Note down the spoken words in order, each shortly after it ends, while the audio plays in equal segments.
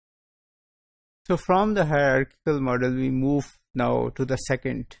So from the hierarchical model, we move now to the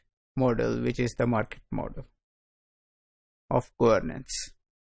second model, which is the market model of governance.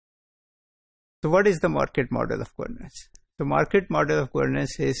 So what is the market model of governance? The market model of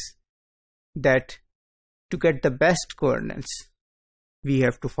governance is that to get the best governance, we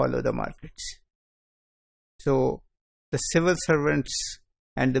have to follow the markets. So the civil servants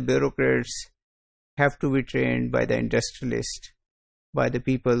and the bureaucrats have to be trained by the industrialists, by the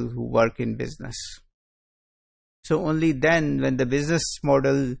people who work in business. So only then, when the business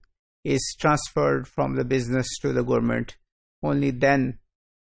model is transferred from the business to the government, only then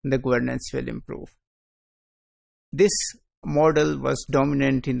the governance will improve. This model was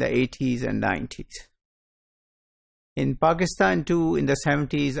dominant in the 80s and 90s. In Pakistan too, in the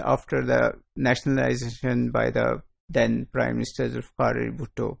 70s, after the nationalization by the then Prime Minister Zulfikar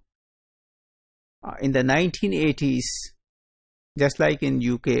Bhutto, in the 1980s, just like in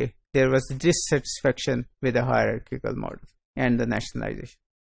UK, there was dissatisfaction with the hierarchical model and the nationalization.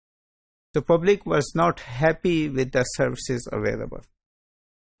 The public was not happy with the services available.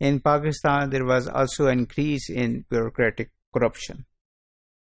 In Pakistan, there was also an increase in bureaucratic corruption.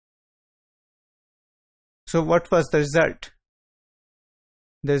 So what was the result?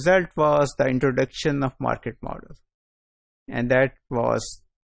 The result was the introduction of market model, and that was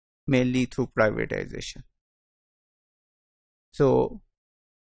mainly through privatization. So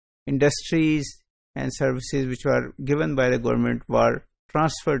industries and services which were given by the government were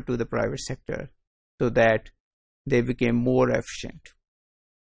transferred to the private sector so that they became more efficient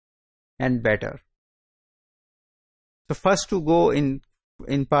and better. So first to go in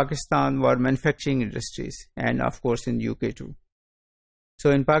Pakistan were manufacturing industries, and of course in UK too.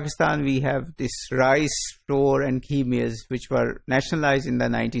 So in Pakistan we have this rice, flour and ghee mills which were nationalized in the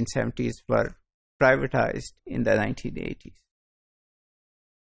 1970s, were privatized in the 1980s.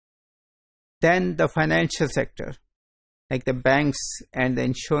 Then the financial sector, like the banks and the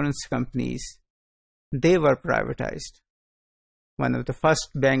insurance companies, they were privatized. One of the first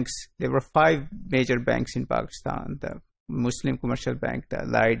banks, there were 5 major banks in Pakistan: the Muslim Commercial Bank, the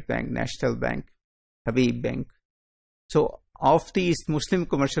Allied Bank, National Bank, Habib Bank. So of these, Muslim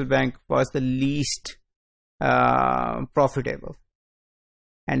Commercial Bank was the least profitable.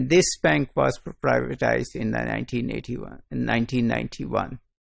 And this bank was privatized in 1991.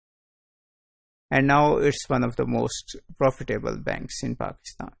 And now it's one of the most profitable banks in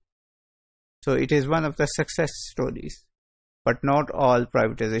Pakistan. So it is one of the success stories. But not all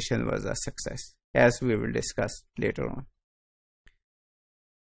privatization was a success, as we will discuss later on.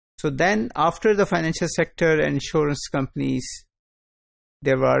 So then, after the financial sector and insurance companies,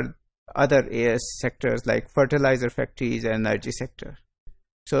 there were other sectors like fertilizer factories and energy sector.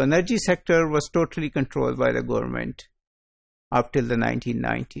 So energy sector was totally controlled by the government up till the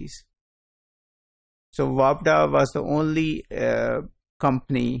 1990s. So WAPDA was the only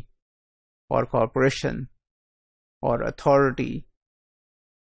company or corporation or authority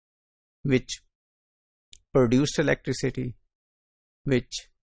which produced electricity, which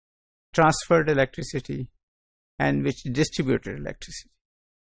transferred electricity, and which distributed electricity.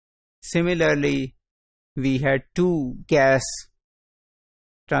 Similarly, we had 2 gas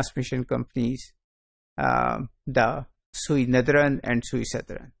transmission companies, the Sui Nadran and Sui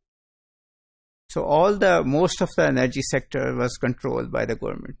Sadran. So most of the energy sector was controlled by the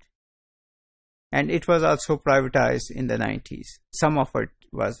government. And it was also privatized in the 90s. Some of it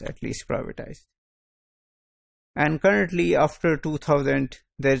was at least privatized. And currently, after 2000,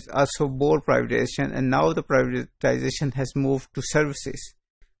 there's also more privatization, and now the privatization has moved to services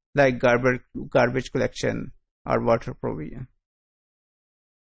like garbage collection or water provision.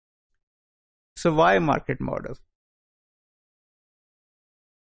 So why market model?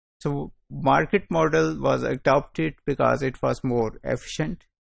 So market model was adopted because it was more efficient.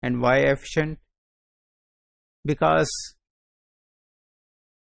 And why efficient? Because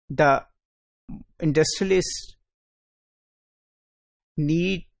the industrialists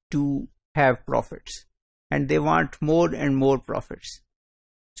need to have profits, and they want more and more profits.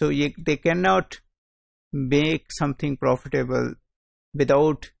 So they cannot make something profitable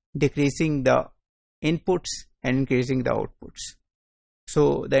without decreasing the inputs and increasing the outputs.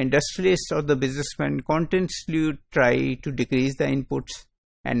 So the industrialists or the businessmen continuously try to decrease the inputs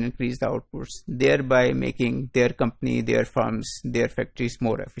and increase the outputs, thereby making their company, their firms, their factories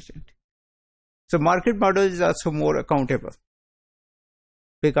more efficient. So market model is also more accountable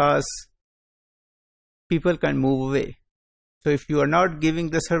because people can move away. So if you are not giving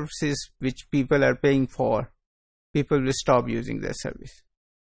the services which people are paying for, people will stop using their service.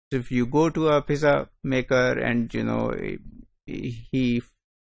 So if you go to a pizza maker and he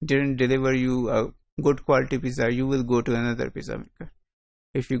didn't deliver you a good quality pizza, you will go to another pizza maker.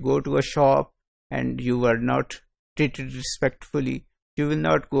 If you go to a shop and you were not treated respectfully, you will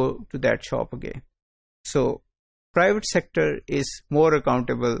not go to that shop again. So private sector is more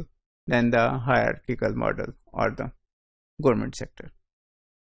accountable than the hierarchical model or the government sector.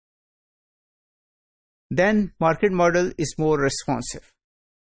 Then market model is more responsive.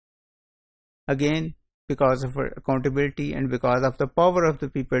 Again, because of accountability and because of the power of the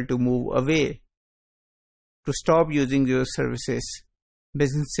people to move away, to stop using your services,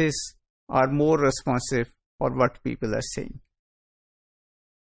 businesses are more responsive for what people are saying.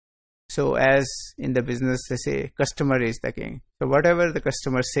 So as in the business they say, customer is the king. So whatever the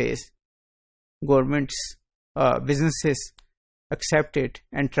customer says, governments, businesses accept it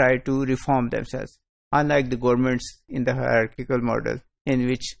and try to reform themselves. Unlike the governments in the hierarchical model, in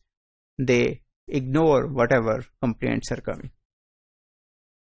which they ignore whatever complaints are coming.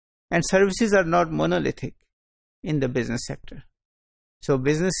 And services are not monolithic in the business sector. So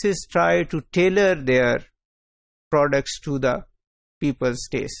businesses try to tailor their products to the people's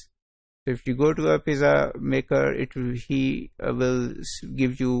taste. So if you go to a pizza maker, he will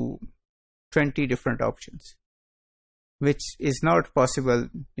give you 20 different options, which is not possible,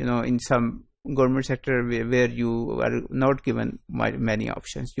 in some government sector where you are not given many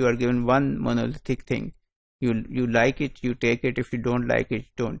options. You are given one monolithic thing. You like it, you take it. If you don't like it,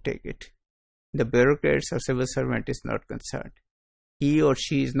 don't take it. The bureaucrats or civil servant is not concerned. He or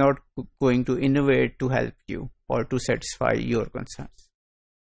she is not going to innovate to help you or to satisfy your concerns.